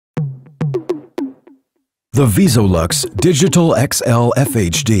The Visolux Digital XL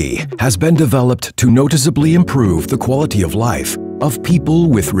FHD has been developed to noticeably improve the quality of life of people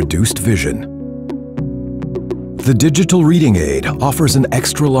with reduced vision. The digital reading aid offers an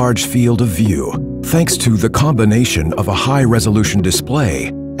extra-large field of view thanks to the combination of a high-resolution display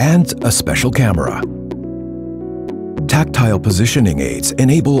and a special camera. Tactile positioning aids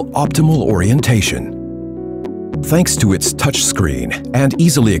enable optimal orientation. Thanks to its touchscreen and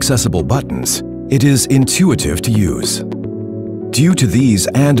easily accessible buttons, it is intuitive to use. Due to these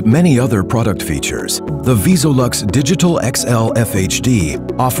and many other product features, the Visolux Digital XL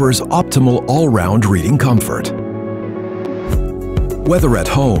FHD offers optimal all-round reading comfort. Whether at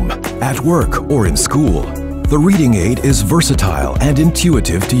home, at work, or in school, the reading aid is versatile and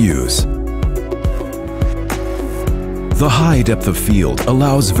intuitive to use. The high depth of field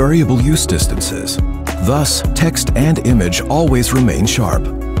allows variable use distances. Thus, text and image always remain sharp.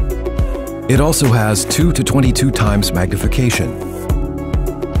 It also has 2 to 22 times magnification.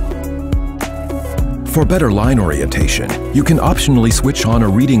 For better line orientation, you can optionally switch on a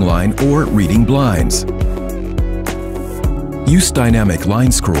reading line or reading blinds. Use dynamic line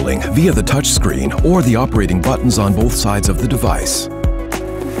scrolling via the touchscreen or the operating buttons on both sides of the device.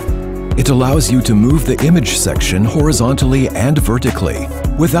 It allows you to move the image section horizontally and vertically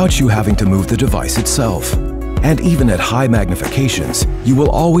without you having to move the device itself. And even at high magnifications, you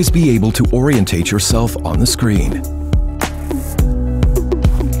will always be able to orientate yourself on the screen.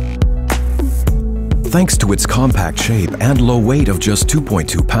 Thanks to its compact shape and low weight of just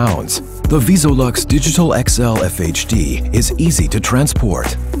 2.2 pounds, the Visolux Digital XL FHD is easy to transport.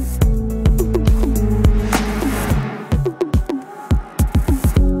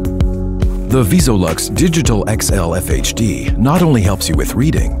 The Visolux Digital XL FHD not only helps you with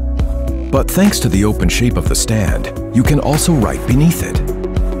reading, but thanks to the open shape of the stand, you can also write beneath it.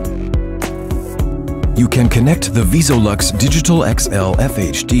 You can connect the Visolux Digital XL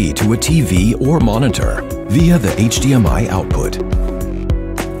FHD to a TV or monitor via the HDMI output.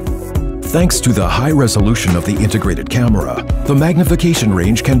 Thanks to the high resolution of the integrated camera, the magnification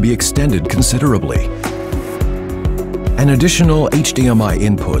range can be extended considerably. An additional HDMI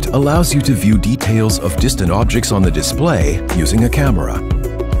input allows you to view details of distant objects on the display using a camera.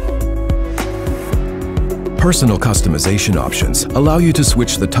 Personal customization options allow you to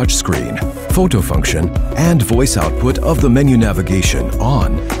switch the touchscreen, photo function, and voice output of the menu navigation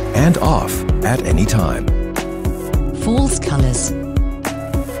on and off at any time. False colors.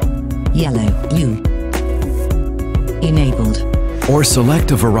 Yellow, U. Enabled. Or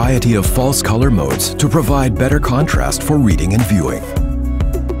select a variety of false color modes to provide better contrast for reading and viewing.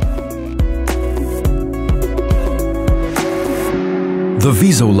 The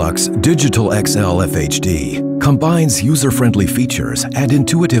Visolux Digital XL FHD combines user-friendly features and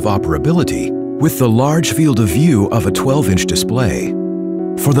intuitive operability with the large field of view of a 12-inch display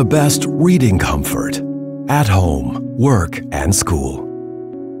for the best reading comfort at home, work, and school.